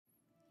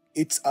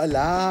It's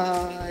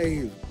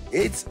alive!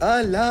 It's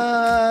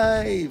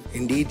alive!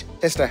 Indeed,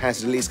 Tesla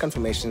has released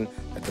confirmation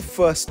that the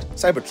first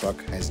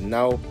Cybertruck has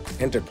now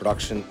entered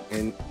production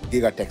in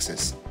Giga,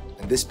 Texas.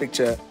 And this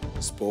picture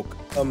spoke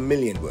a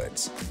million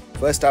words.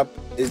 First up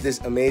is this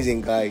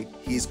amazing guy.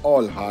 He's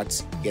all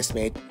hearts. Yes,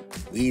 mate,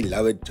 we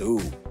love it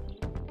too.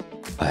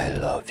 I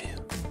love you.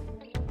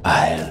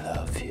 I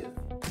love you.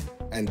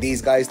 And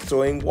these guys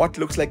throwing what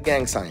looks like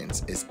gang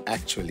signs is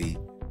actually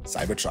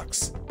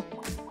Cybertrucks.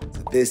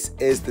 So this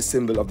is the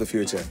symbol of the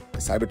future, the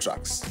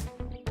Cybertrucks.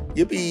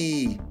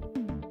 Yippee!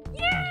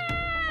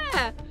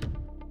 Yeah!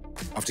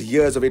 After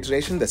years of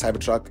iteration, the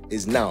Cybertruck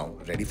is now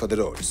ready for the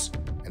roads.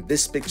 And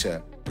this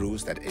picture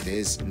proves that it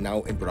is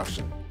now in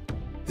production.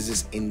 This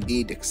is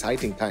indeed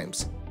exciting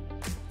times.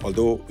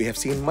 Although we have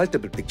seen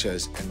multiple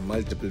pictures and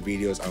multiple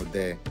videos out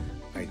there,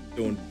 I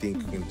don't think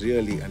you can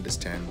really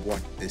understand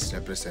what this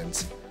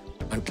represents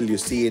until you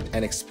see it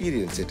and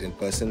experience it in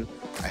person.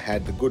 I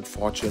had the good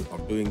fortune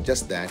of doing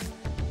just that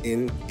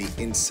in the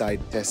Inside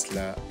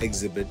Tesla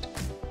exhibit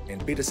in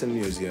Peterson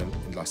Museum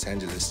in Los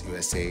Angeles,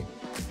 USA.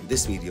 And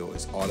this video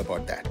is all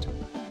about that.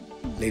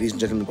 Ladies and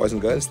gentlemen, boys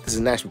and girls, this is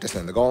Nash from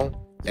Tesla and the Gong.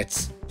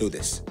 Let's do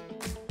this.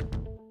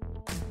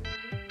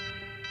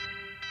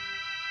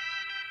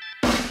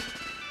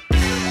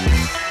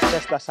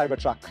 Tesla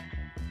Cybertruck.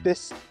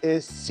 This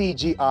is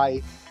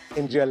CGI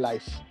in real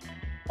life.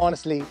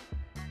 Honestly,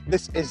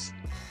 this is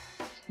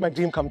my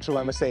dream come true,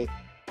 I must say.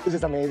 This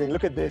is amazing.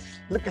 Look at this.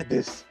 Look at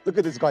this. Look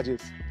at this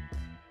gorgeous.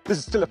 This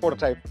is still a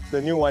prototype.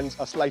 The new ones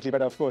are slightly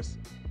better, of course.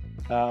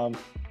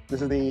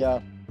 This is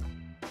the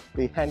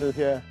handle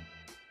here,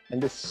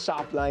 and this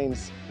sharp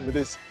lines with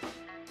this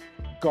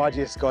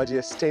gorgeous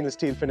stainless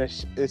steel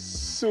finish is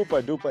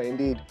super duper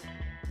indeed.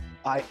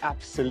 I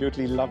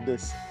absolutely love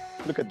this.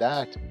 Look at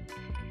that.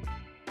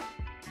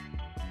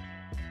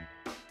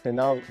 And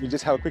now we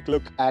just have a quick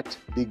look at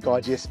the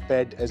gorgeous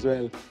bed as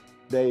well.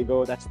 There you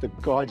go, that's the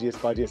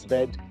gorgeous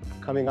bed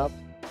coming up.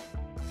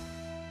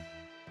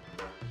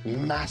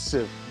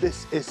 Massive.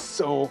 This is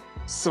so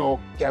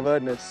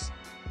cavernous.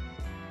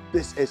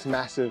 This is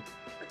massive.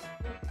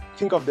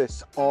 Think of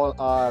this, all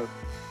our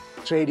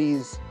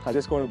tradies are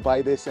just going to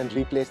buy this and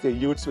replace their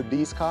utes with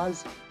these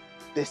cars.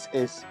 This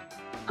is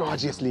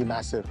gorgeously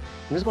massive.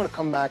 I'm just going to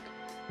come back,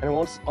 and I'm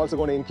also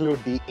going to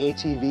include the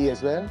ATV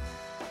as well.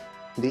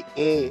 The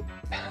A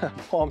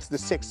forms the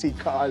sexy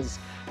cars.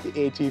 The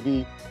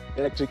ATV,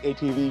 electric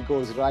ATV,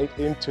 goes right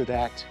into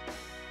that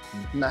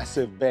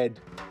massive bed.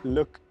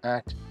 Look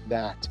at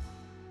that.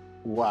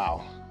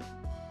 Wow.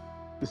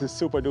 This is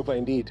super duper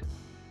indeed.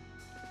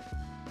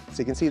 So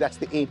you can see that's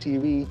the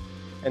ATV,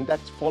 and that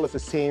follows the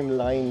same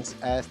lines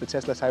as the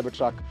Tesla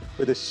Cybertruck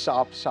with the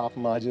sharp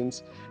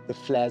margins, the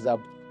flares up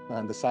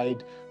on the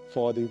side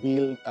for the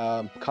wheel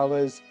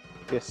covers.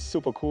 They're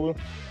super cool.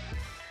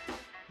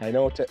 I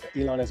know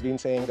Elon has been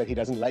saying that he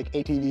doesn't like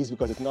ATVs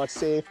because it's not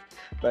safe,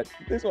 but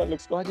this one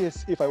looks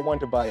gorgeous. If I want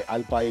to buy,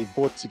 I'll buy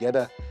both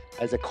together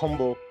as a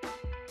combo.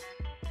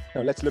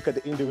 Now let's look at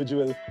the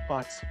individual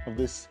parts of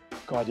this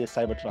gorgeous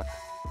Cybertruck.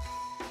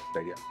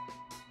 Right here.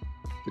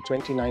 The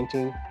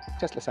 2019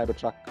 Tesla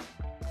Cybertruck,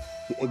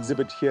 the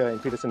exhibit here in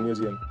Peterson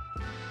Museum.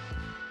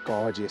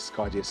 Gorgeous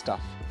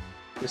stuff.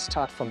 Let's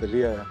start from the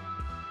rear.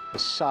 The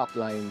sharp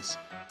lines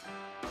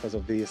because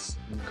of this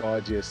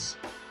gorgeous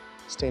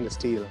stainless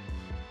steel.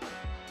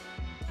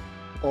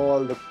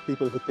 All the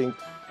people who think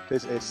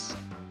this is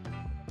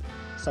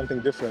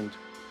something different,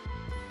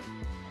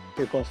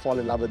 they're going to fall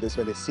in love with this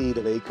when they see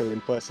the vehicle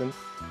in person.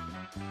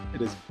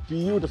 It is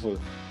beautiful.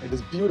 It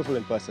is beautiful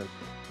in person.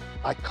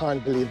 I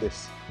can't believe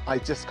this. I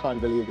just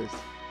can't believe this.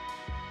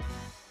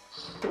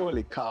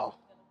 Holy cow.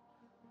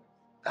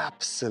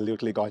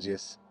 Absolutely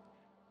gorgeous.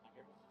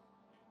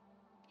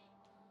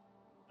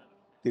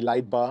 The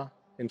light bar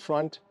in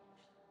front,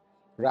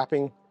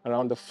 wrapping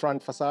around the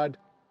front facade.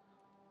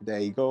 There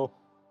you go.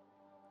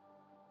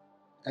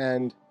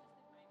 And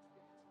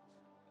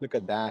look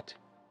at that.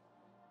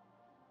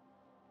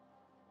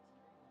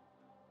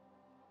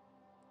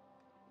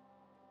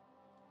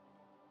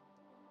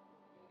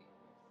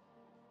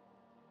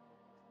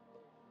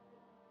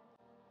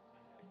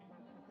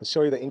 I'll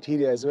show you the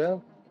interior as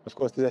well. Of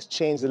course, this has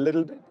changed a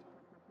little bit.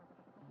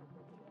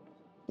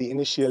 The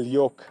initial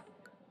yoke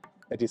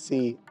that you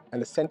see,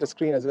 and the center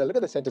screen as well. Look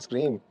at the center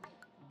screen.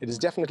 It is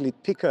definitely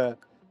thicker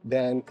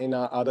than in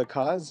our other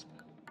cars.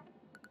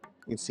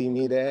 You can see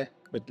me there,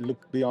 but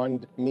look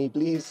beyond me,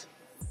 please,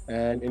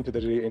 and into the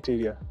rear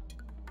interior.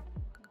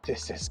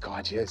 This is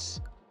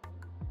gorgeous.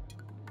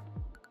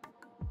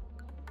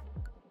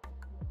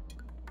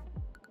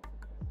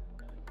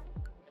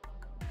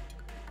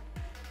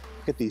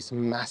 Look at these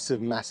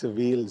massive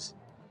wheels.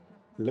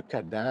 Look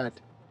at that.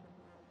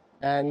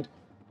 And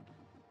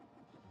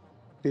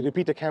the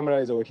repeater camera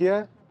is over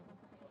here.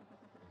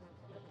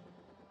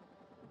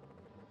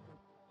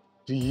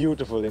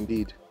 Beautiful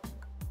indeed.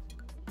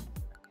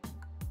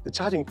 The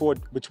charging port,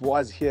 which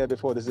was here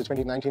before, this is a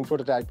 2019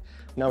 prototype,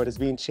 now it has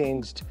been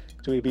changed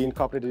to be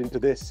incorporated into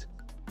this.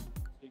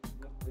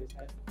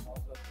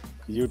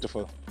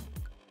 Beautiful.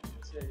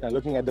 Now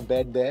looking at the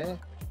bed there,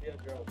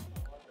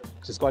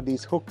 it's got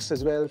these hooks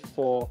as well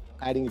for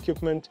adding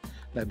equipment.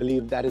 And I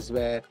believe that is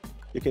where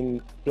you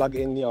can plug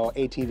in your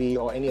ATV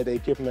or any other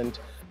equipment.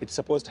 It's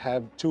supposed to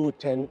have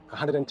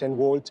 110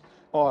 volt,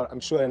 or I'm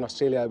sure in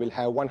Australia we'll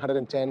have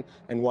 110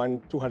 and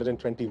one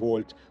 220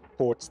 volt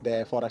ports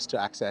there for us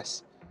to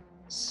access.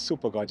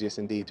 Super gorgeous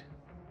indeed.